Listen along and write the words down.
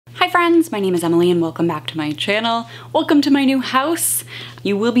Hi friends, my name is Emily and welcome back to my channel. Welcome to my new house.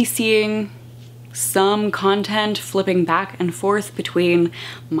 You will be seeing some content flipping back and forth between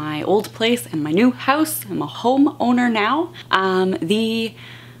my old place and my new house. I'm a homeowner now. The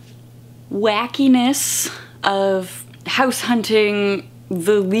wackiness of house hunting,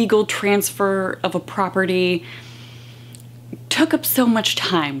 the legal transfer of a property took up so much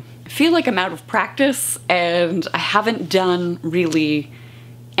time. I feel like I'm out of practice and I haven't done really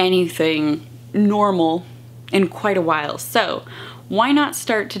anything normal in quite a while. So why not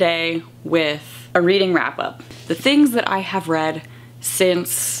start today with a reading wrap up? The things that I have read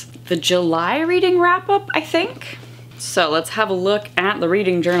since the July reading wrap up, I think. So let's have a look at the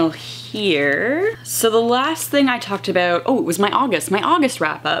reading journal here. So the last thing I talked about, oh, it was my August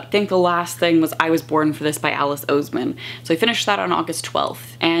wrap up. I think the last thing was I Was Born for This by Alice Oseman. So I finished that on August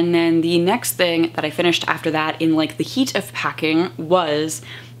 12th. And then the next thing that I finished after that in like the heat of packing was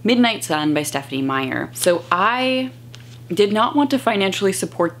Midnight Sun by Stephanie Meyer. So I did not want to financially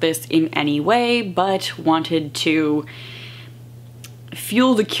support this in any way, but wanted to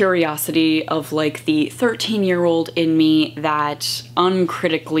fuel the curiosity of like the 13-year-old in me that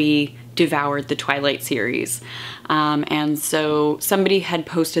uncritically devoured the Twilight series. And so somebody had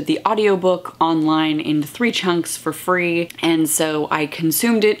posted the audiobook online in 3 chunks for free, and so I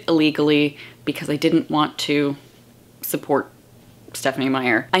consumed it illegally because I didn't want to support Stephanie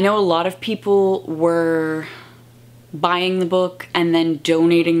Meyer. I know a lot of people were buying the book and then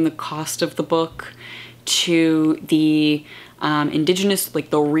donating the cost of the book to the indigenous, like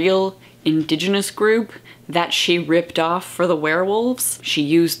the real indigenous group that she ripped off for the werewolves. She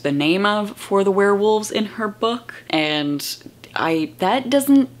used the name of for the werewolves in her book, and that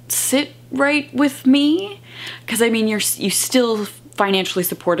doesn't sit right with me. Because I mean, you still financially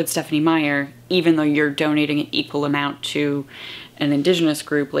supported Stephanie Meyer, even though you're donating an equal amount to an indigenous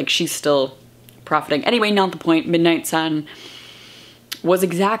group. Like, she's still profiting. Anyway, not the point. Midnight Sun was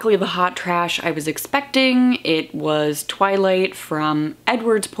exactly the hot trash I was expecting. It was Twilight from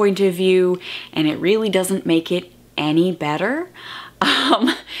Edward's point of view, and it really doesn't make it any better.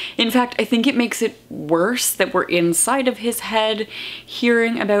 In fact, I think it makes it worse that we're inside of his head,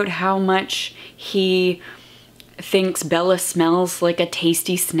 hearing about how much he thinks Bella smells like a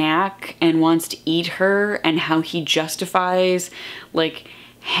tasty snack and wants to eat her, and how he justifies like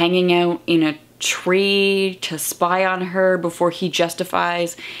hanging out in a tree to spy on her before he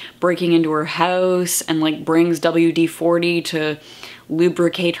justifies breaking into her house, and like brings WD-40 to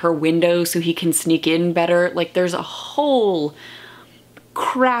lubricate her window so he can sneak in better. Like, there's a whole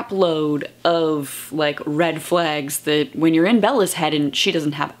crap load of like red flags that when you're in Bella's head and she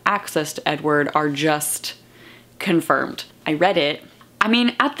doesn't have access to Edward are just confirmed. I read it. I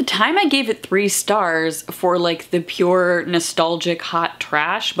mean, at the time I gave it 3 stars for like the pure nostalgic hot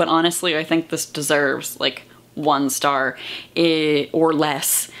trash, but honestly I think this deserves like 1 star or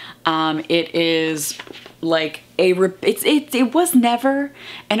less. It is like it was never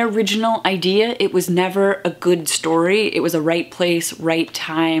an original idea. It was never a good story. It was a right place, right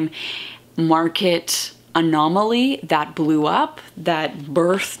time, market anomaly that blew up, that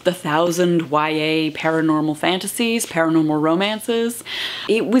birthed the 1,000 YA paranormal fantasies, paranormal romances.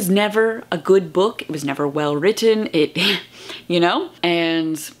 It was never a good book. It was never well written. You know?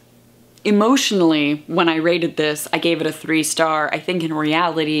 And emotionally, when I rated this, I gave it a 3 star. I think in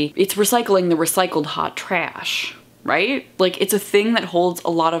reality, it's recycling the recycled hot trash, right? Like, it's a thing that holds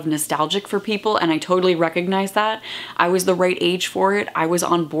a lot of nostalgic for people, and I totally recognize that. I was the right age for it. I was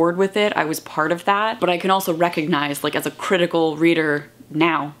on board with it. I was part of that. But I can also recognize, like, as a critical reader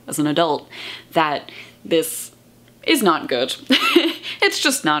now, as an adult, that this is not good. It's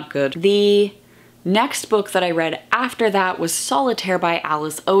just not good. The next book that I read after that was Solitaire by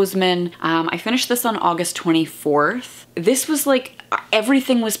Alice Oseman. I finished this on August 24th. This was like,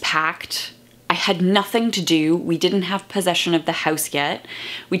 everything was packed. I had nothing to do. We didn't have possession of the house yet.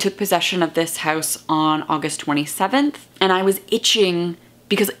 We took possession of this house on August 27th, and I was itching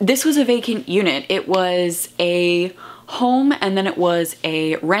because this was a vacant unit. It was a home, and then it was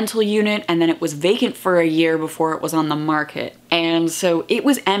a rental unit, and then it was vacant for a year before it was on the market. And so it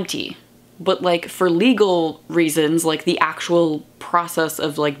was empty. But like, for legal reasons, like the actual process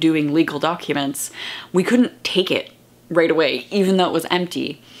of like doing legal documents, we couldn't take it right away, even though it was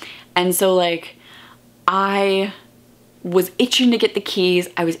empty. And so like, I was itching to get the keys.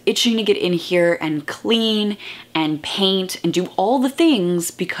 I was itching to get in here and clean and paint and do all the things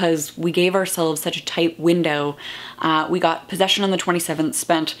because we gave ourselves such a tight window. We got possession on the 27th,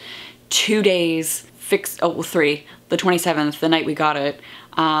 spent 2 days well, 3, the 27th, the night we got it.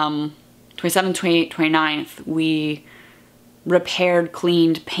 27th, 28th, 29th, we repaired,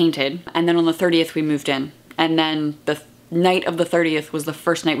 cleaned, painted. And then on the 30th we moved in. And then the night of the 30th was the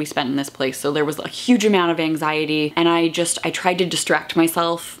first night we spent in this place. So there was a huge amount of anxiety, and I tried to distract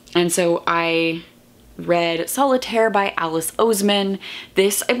myself. And so I read Solitaire by Alice Oseman.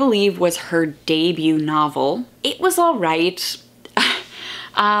 This, I believe, was her debut novel. It was all right.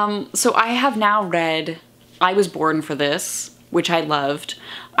 So I have now read I Was Born for This, which I loved.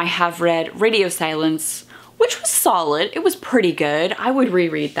 I have read Radio Silence, which was solid. It was pretty good. I would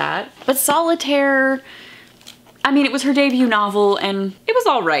reread that. But Solitaire, I mean, it was her debut novel and it was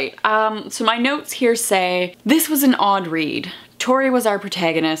all right. So my notes here say, this was an odd read. Tori was our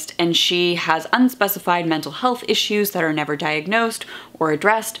protagonist, and she has unspecified mental health issues that are never diagnosed or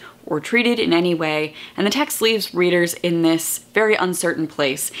addressed or treated in any way, and the text leaves readers in this very uncertain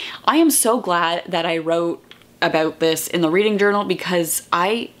place. I am so glad that I wrote about this in the reading journal, because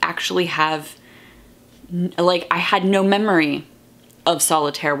I actually have, like, I had no memory of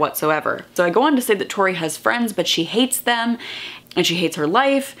Solitaire whatsoever. So I go on to say that Tori has friends, but she hates them, and she hates her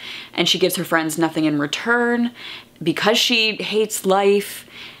life, and she gives her friends nothing in return because she hates life,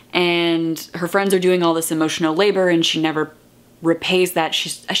 and her friends are doing all this emotional labor and she never repays that.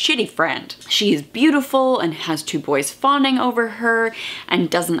 She's a shitty friend. She is beautiful and has 2 boys fawning over her and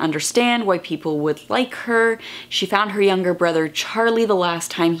doesn't understand why people would like her. She found her younger brother Charlie the last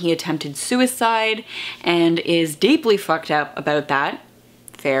time he attempted suicide and is deeply fucked up about that.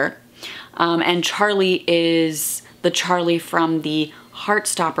 Fair. And Charlie is the Charlie from the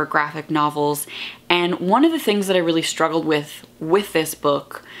Heartstopper graphic novels. And one of the things that I really struggled with this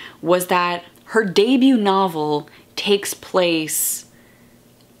book was that her debut novel takes place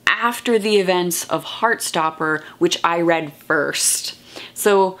after the events of Heartstopper, which I read first.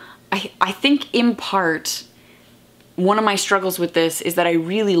 So I think in part, one of my struggles with this is that I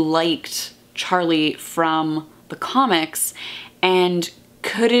really liked Charlie from the comics and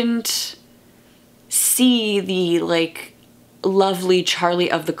couldn't see the, like, lovely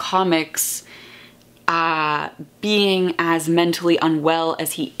Charlie of the comics being as mentally unwell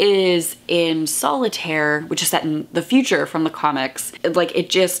as he is in Solitaire, which is set in the future from the comics. Like, it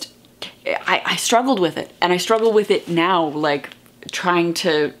just, I struggled with it, and I struggle with it now, like, trying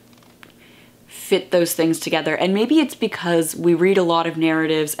to fit those things together. And maybe it's because we read a lot of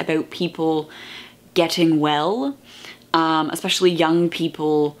narratives about people getting well, especially young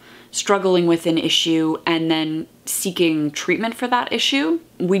people struggling with an issue and then seeking treatment for that issue.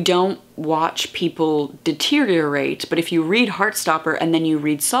 We don't watch people deteriorate, but if you read Heartstopper and then you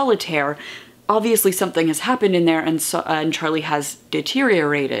read Solitaire, obviously something has happened in there, and Charlie has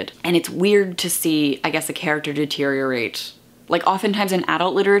deteriorated. And it's weird to see, I guess, a character deteriorate. Like, oftentimes in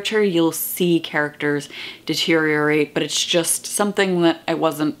adult literature, you'll see characters deteriorate, but it's just something that I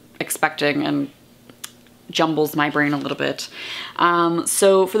wasn't expecting and jumbles my brain a little bit.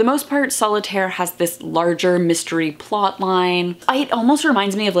 So for the most part, Solitaire has this larger mystery plot line. It almost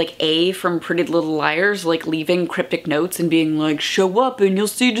reminds me of, like, A from Pretty Little Liars, like leaving cryptic notes and being like, show up and you'll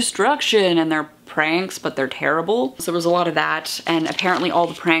see destruction, and they're pranks, but they're terrible. So there was a lot of that, and apparently all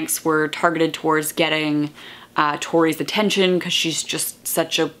the pranks were targeted towards getting Tori's attention, because she's just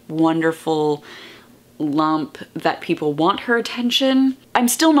such a wonderful lump that people want her attention. I'm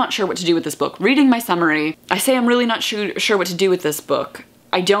still not sure what to do with this book. Reading my summary, I say I'm really not sure what to do with this book.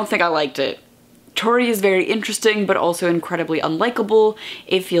 I don't think I liked it. Tori is very interesting, but also incredibly unlikable.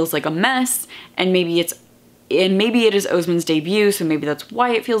 It feels like a mess, and maybe it is Oseman's debut, so maybe that's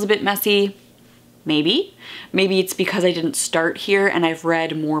why it feels a bit messy. Maybe. Maybe it's because I didn't start here and I've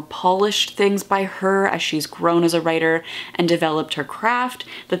read more polished things by her as she's grown as a writer and developed her craft,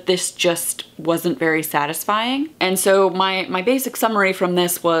 that this just wasn't very satisfying. And so my basic summary from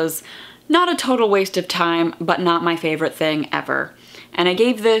this was not a total waste of time, but not my favorite thing ever. And I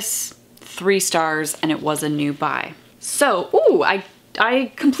gave this 3 stars, and it was a new buy. So, ooh, I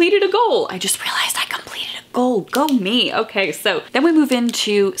completed a goal. I just realized I completed a goal. Go me. Okay, so then we move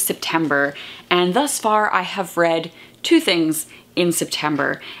into September, and thus far I have read 2 things in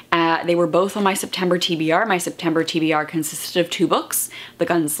September. They were both on my September TBR. My September TBR consisted of 2 books, The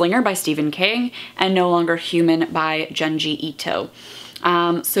Gunslinger by Stephen King and No Longer Human by Junji Ito.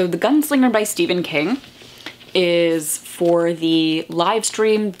 So The Gunslinger by Stephen King is for the live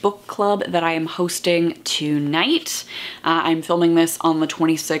stream book club that I am hosting tonight. I'm filming this on the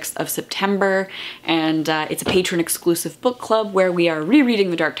 26th of September, and it's a patron exclusive book club where we are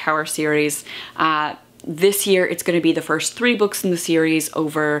rereading the Dark Tower series. This year it's going to be the first 3 books in the series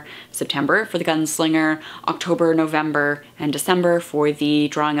over September for The Gunslinger, October, November, and December for the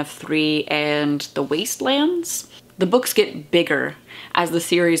Drawing of 3 and The Wastelands. The books get bigger as the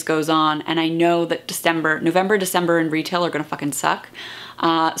series goes on, and I know that November, December in retail are gonna fucking suck.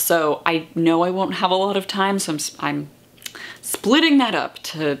 So I know I won't have a lot of time, so I'm splitting that up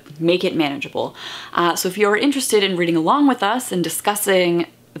to make it manageable. So if you're interested in reading along with us and discussing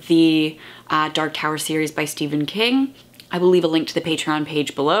the Dark Tower series by Stephen King, I will leave a link to the Patreon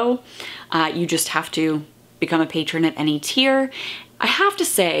page below. You just have to become a patron at any tier. I have to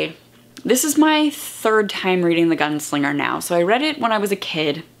say, this is my 3rd time reading The Gunslinger now. So I read it when I was a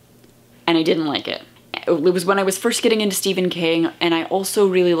kid and I didn't like it. It was when I was first getting into Stephen King, and I also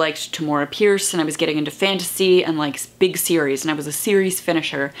really liked Tamora Pierce, and I was getting into fantasy and like big series, and I was a series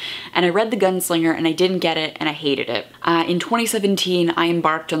finisher. And I read The Gunslinger and I didn't get it and I hated it. In 2017, I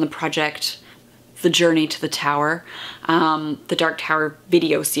embarked on the project The Journey to the Tower, the Dark Tower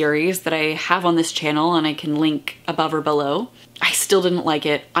video series that I have on this channel, and I can link above or below. I still didn't like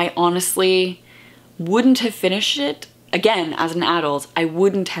it. I honestly wouldn't have finished it. Again, as an adult, I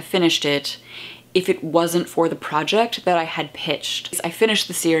wouldn't have finished it if it wasn't for the project that I had pitched. I finished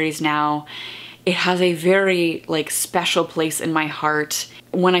the series now. It has a very like special place in my heart.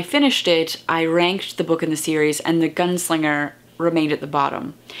 When I finished it, I ranked the book in the series, and The Gunslinger remained at the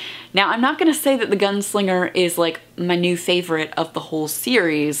bottom. Now, I'm not gonna say that The Gunslinger is like my new favorite of the whole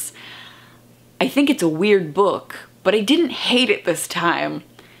series. I think it's a weird book, but I didn't hate it this time,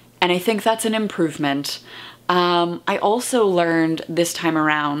 and I think that's an improvement. I also learned this time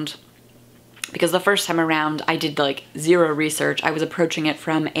around, because the first time around I did like zero research. I was approaching it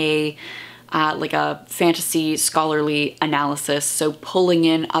from a like a fantasy scholarly analysis, so pulling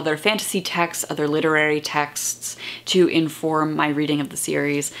in other fantasy texts, other literary texts to inform my reading of the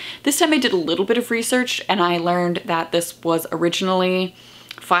series. This time I did a little bit of research, and I learned that this was originally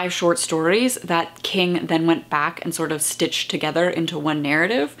 5 short stories that King then went back and sort of stitched together into one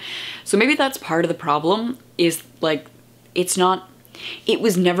narrative. So maybe that's part of the problem, is like it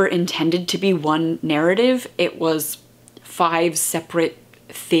was never intended to be one narrative. It was 5 separate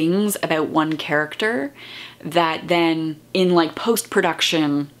things about one character that then in like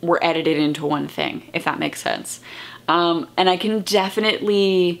post-production were edited into one thing, if that makes sense. And I can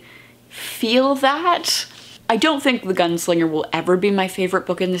definitely feel that. I don't think The Gunslinger will ever be my favorite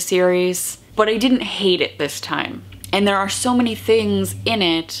book in the series, but I didn't hate it this time. And there are so many things in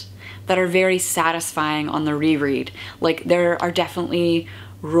it that are very satisfying on the reread. Like, there are definitely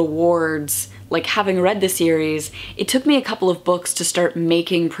rewards. Like, having read the series, it took me a couple of books to start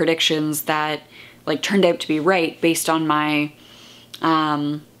making predictions that like turned out to be right based on my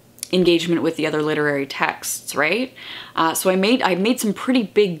engagement with the other literary texts, right? So I made some pretty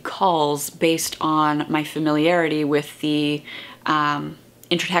big calls based on my familiarity with the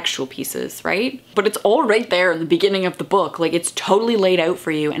intertextual pieces, right? But it's all right there in the beginning of the book. Like, it's totally laid out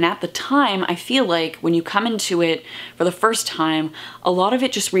for you. And at the time, I feel like when you come into it for the first time, a lot of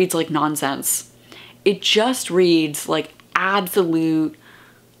it just reads like nonsense. It just reads like absolute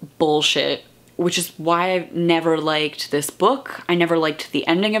bullshit, which is why I've never liked this book. I never liked the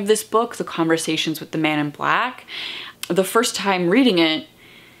ending of this book, the conversations with the man in black. The first time reading it,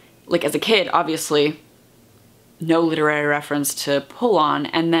 like as a kid, obviously, no literary reference to pull on,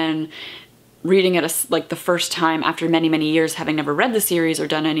 and then reading it like the first time after many, many years, having never read the series or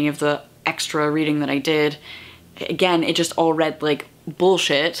done any of the extra reading that I did, again, it just all read like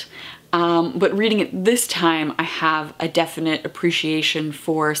bullshit. But reading it this time, I have a definite appreciation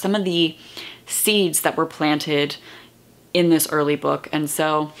for some of the seeds that were planted in this early book, and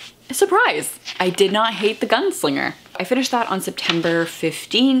so, surprise! I did not hate The Gunslinger. I finished that on September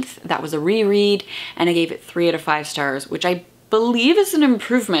 15th. That was a reread, and I gave it 3 out of 5 stars, which I believe is an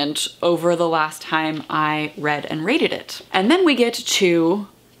improvement over the last time I read and rated it. And then we get to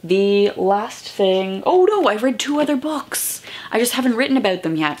the last thing. Oh no, I've read 2 other books. I just haven't written about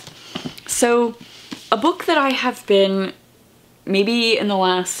them yet. So, a book that I have been maybe in the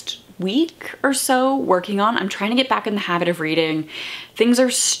last week or so working on. I'm trying to get back in the habit of reading. Things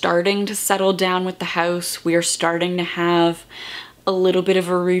are starting to settle down with the house. We are starting to have a little bit of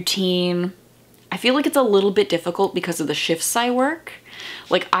a routine. I feel like it's a little bit difficult because of the shifts I work.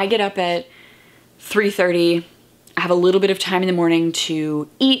 Like, I get up at 3:30, I have a little bit of time in the morning to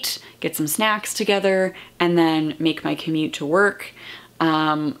eat, get some snacks together, and then make my commute to work.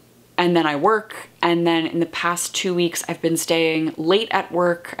 And then I work, and then in the past 2 weeks I've been staying late at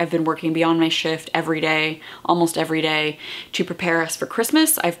work. I've been working beyond my shift every day, almost every day, to prepare us for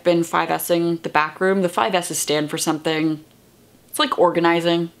Christmas. I've been 5S'ing the back room. The 5 S's stand for something. It's like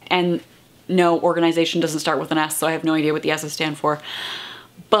organizing, and no, organization doesn't start with an S, so I have no idea what the S's stand for.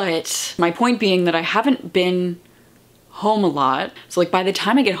 But my point being that I haven't been home a lot, so like by the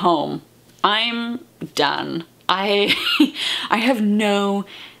time I get home, I'm done. I I have no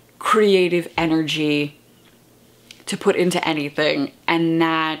creative energy to put into anything, and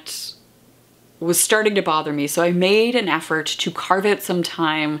that was starting to bother me. So I made an effort to carve out some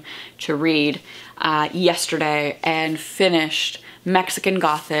time to read yesterday and finished Mexican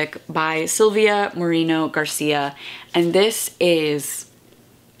Gothic by Silvia Moreno Garcia, and this is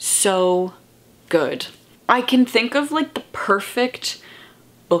so good. I can think of like the perfect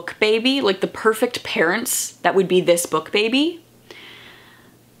book baby, like the perfect parents that would be this book baby.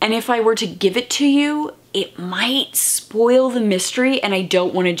 And if I were to give it to you, it might spoil the mystery, and I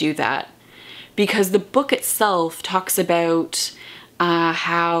don't want to do that. Because the book itself talks about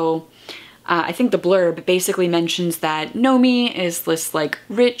how, I think the blurb basically mentions that Nomi is this like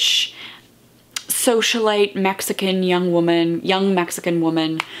rich socialite Mexican young Mexican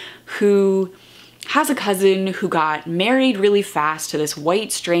woman who has a cousin who got married really fast to this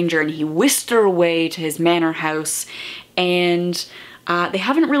white stranger, and he whisked her away to his manor house, and they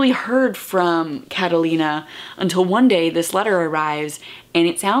haven't really heard from Catalina until one day this letter arrives, and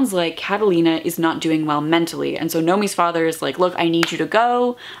it sounds like Catalina is not doing well mentally. And so Nomi's father is like, look, I need you to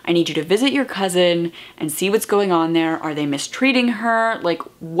go. I need you to visit your cousin and see what's going on there. Are they mistreating her? Like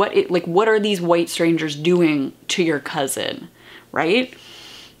what are these white strangers doing to your cousin, right?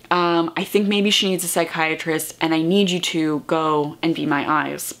 I think maybe she needs a psychiatrist, and I need you to go and be my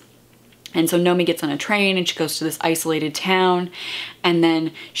eyes. And so Nomi gets on a train and she goes to this isolated town, and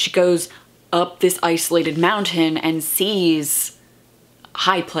then she goes up this isolated mountain and sees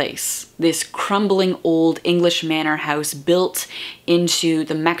High Place, this crumbling old English manor house built into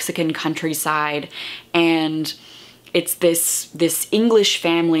the Mexican countryside. And it's this English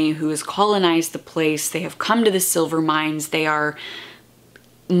family who has colonized the place. They have come to the silver mines. They are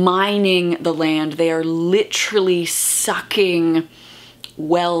mining the land. They are literally sucking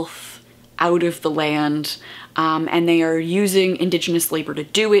wealth out of the land, and they are using indigenous labor to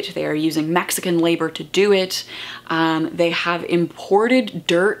do it. They are using Mexican labor to do it. They have imported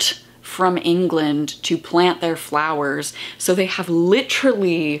dirt from England to plant their flowers. So they have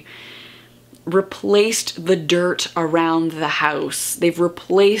literally replaced the dirt around the house. They've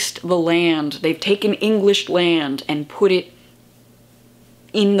replaced the land. They've taken English land and put it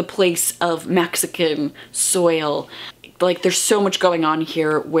in the place of Mexican soil. Like, there's so much going on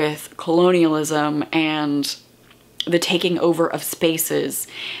here with colonialism and the taking over of spaces,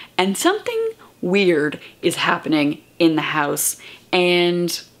 and something weird is happening in the house,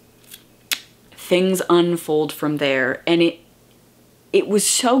 and things unfold from there. And it was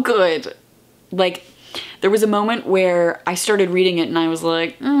so good. Like, there was a moment where I started reading it and I was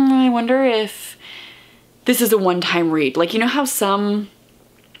like, I wonder if this is a one-time read. Like, you know how some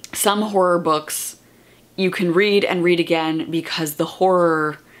horror books you can read and read again because the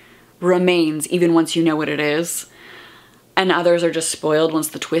horror remains even once you know what it is, and others are just spoiled once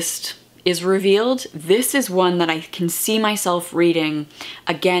the twist is revealed. This is one that I can see myself reading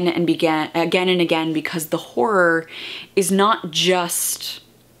again and again because the horror is not just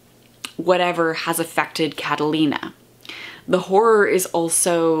whatever has affected Catalina. The horror is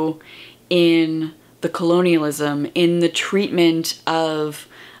also in the colonialism, in the treatment of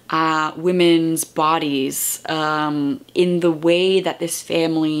women's bodies, in the way that this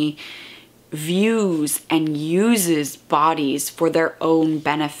family views and uses bodies for their own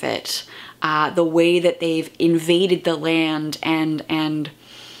benefit, the way that they've invaded the land and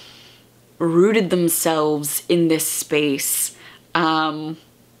rooted themselves in this space.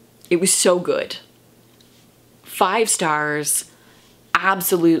 It was so good. 5 stars.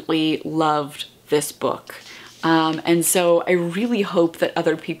 Absolutely loved this book. And so I really hope that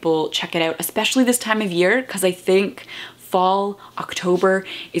other people check it out, especially this time of year, because I think fall, October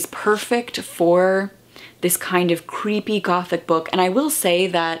is perfect for this kind of creepy Gothic book. And I will say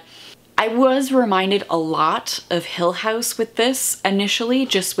that I was reminded a lot of Hill House with this initially,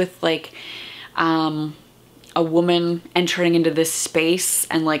 just with like a woman entering into this space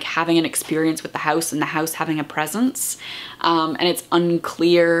and like having an experience with the house and the house having a presence. And it's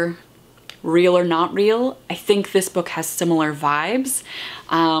unclear real or not real. I think this book has similar vibes,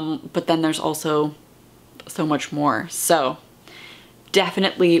 but then there's also so much more. So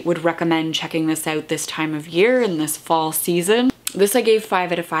definitely would recommend checking this out this time of year in this fall season. This I gave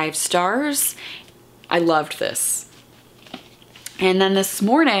 5 out of 5 stars. I loved this. And then this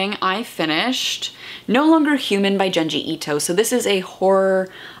morning I finished No Longer Human by Junji Ito. So this is a horror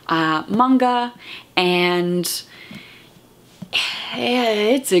manga, and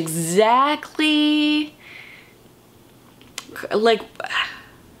it's exactly like,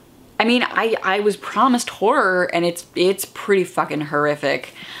 I mean, I was promised horror, and it's pretty fucking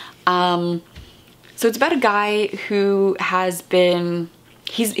horrific. So it's about a guy who has been,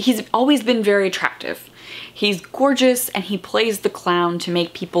 he's always been very attractive. He's gorgeous and he plays the clown to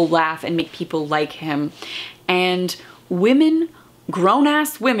make people laugh and make people like him. And women,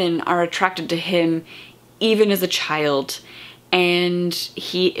 grown-ass women, are attracted to him even as a child. And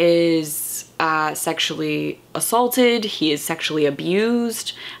he is sexually assaulted, he is sexually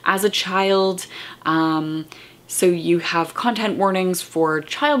abused as a child. So you have content warnings for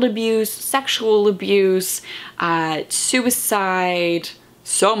child abuse, sexual abuse, suicide,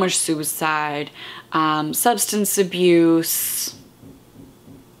 so much suicide, substance abuse,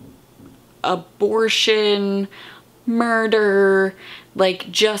 abortion, murder,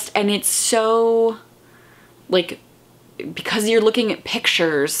 like just, and it's so, like, because you're looking at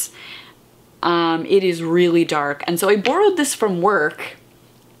pictures, it is really dark. And so I borrowed this from work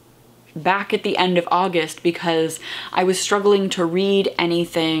back at the end of August because I was struggling to read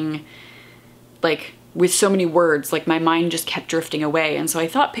anything like with so many words, like my mind just kept drifting away. And so I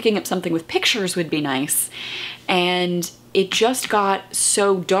thought picking up something with pictures would be nice. And it just got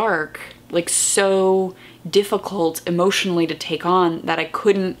so dark, like so difficult emotionally to take on that I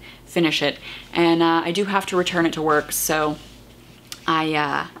couldn't finish it. And I do have to return it to work. So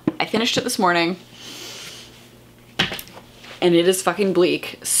I finished it this morning. And it is fucking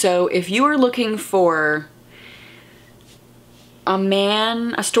bleak. So if you are looking for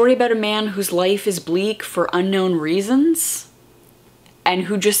a story about a man whose life is bleak for unknown reasons, and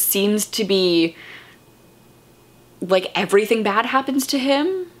who just seems to be, like, everything bad happens to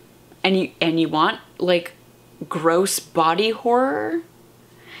him, and you want, like, gross body horror,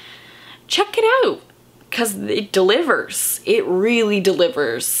 check it out, because it delivers. It really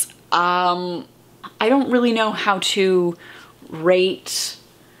delivers. I don't really know how to rate,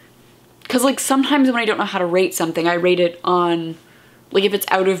 because like sometimes when I don't know how to rate something, I rate it on, like, if it's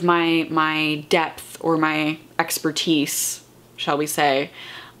out of my depth or my expertise, shall we say.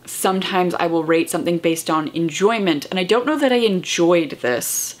 Sometimes I will rate something based on enjoyment, and I don't know that I enjoyed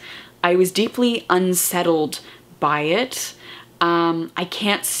this. I was deeply unsettled by it. I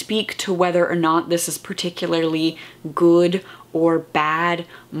can't speak to whether or not this is particularly good or bad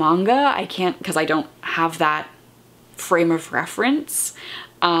manga. I can't, because I don't have that frame of reference.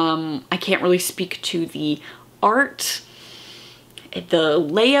 I can't really speak to the art. The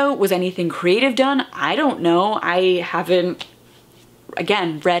layout, was anything creative done? I don't know. I haven't,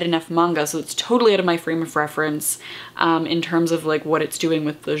 again, read enough manga, so it's totally out of my frame of reference in terms of like what it's doing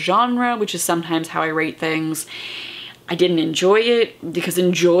with the genre, which is sometimes how I rate things. I didn't enjoy it because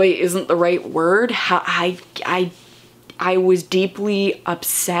enjoy isn't the right word. I was deeply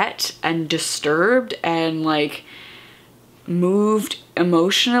upset and disturbed and like moved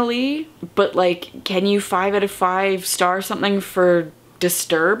emotionally, but like, can you 5 out of 5 star something for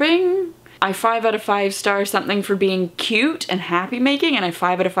disturbing? I 5 out of 5 star something for being cute and happy making, and I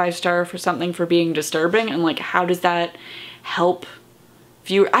 5 out of 5 star for something for being disturbing, and like, how does that help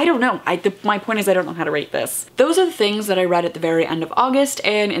viewer? I don't know. My point is I don't know how to rate this. Those are the things that I read at the very end of August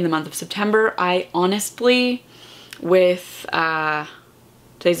and in the month of September. I honestly, with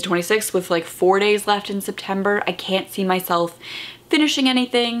today's the 26th, with like 4 days left in September, I can't see myself finishing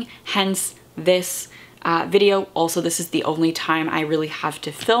anything, hence this video. Also, this is the only time I really have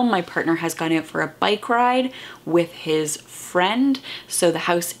to film. My partner has gone out for a bike ride with his friend, so the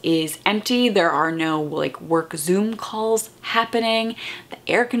house is empty. There are no like work Zoom calls happening. The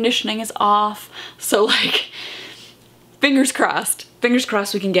air conditioning is off. So like, fingers crossed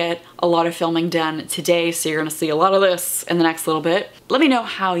we can get a lot of filming done today, so you're gonna see a lot of this in the next little bit. Let me know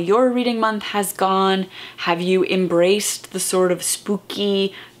how your reading month has gone. Have you embraced the sort of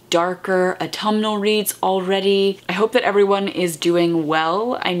spooky, darker autumnal reads already? I hope that everyone is doing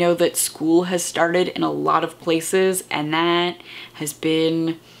well. I know that school has started in a lot of places, and that has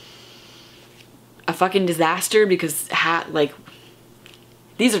been a fucking disaster because like,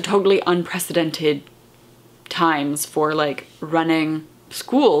 these are totally unprecedented times for like running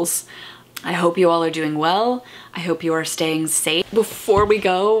schools. I hope you all are doing well. I hope you are staying safe. Before we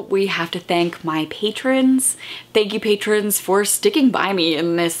go, we have to thank my patrons. Thank you, patrons, for sticking by me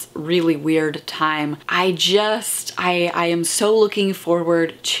in this really weird time. I am so looking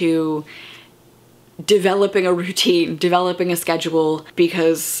forward to developing a routine, developing a schedule,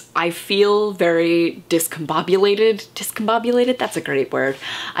 because I feel very discombobulated. Discombobulated? That's a great word.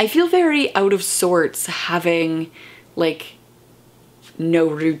 I feel very out of sorts having like no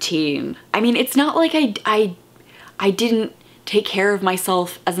routine. I mean, it's not like I didn't take care of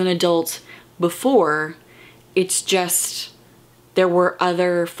myself as an adult before. It's just there were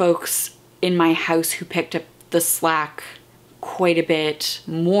other folks in my house who picked up the slack quite a bit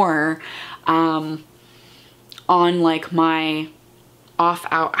more. on like my off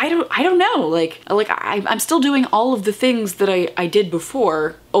hour. I don't know. I'm still doing all of the things that I did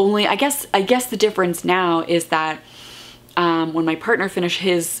before. Only I guess the difference now is that when my partner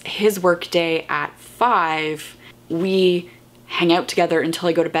finishes his work day at 5, we hang out together until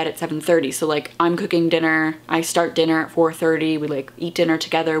I go to bed at 7:30. So like I'm cooking dinner, I start dinner at 4:30, we like eat dinner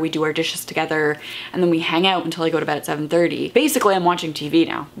together, we do our dishes together, and then we hang out until I go to bed at 7:30. Basically I'm watching TV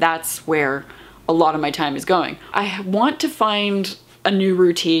now. That's where a lot of my time is going. I want to find a new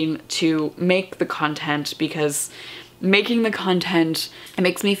routine to make the content, because making the content, it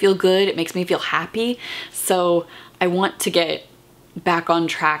makes me feel good, it makes me feel happy. So I want to get back on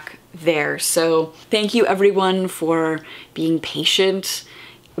track there. So thank you everyone for being patient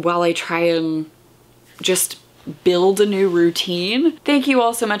while I try and just build a new routine. Thank you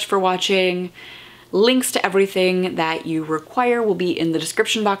all so much for watching. Links to everything that you require will be in the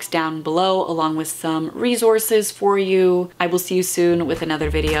description box down below, along with some resources for you. I will see you soon with another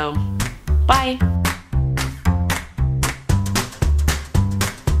video. Bye!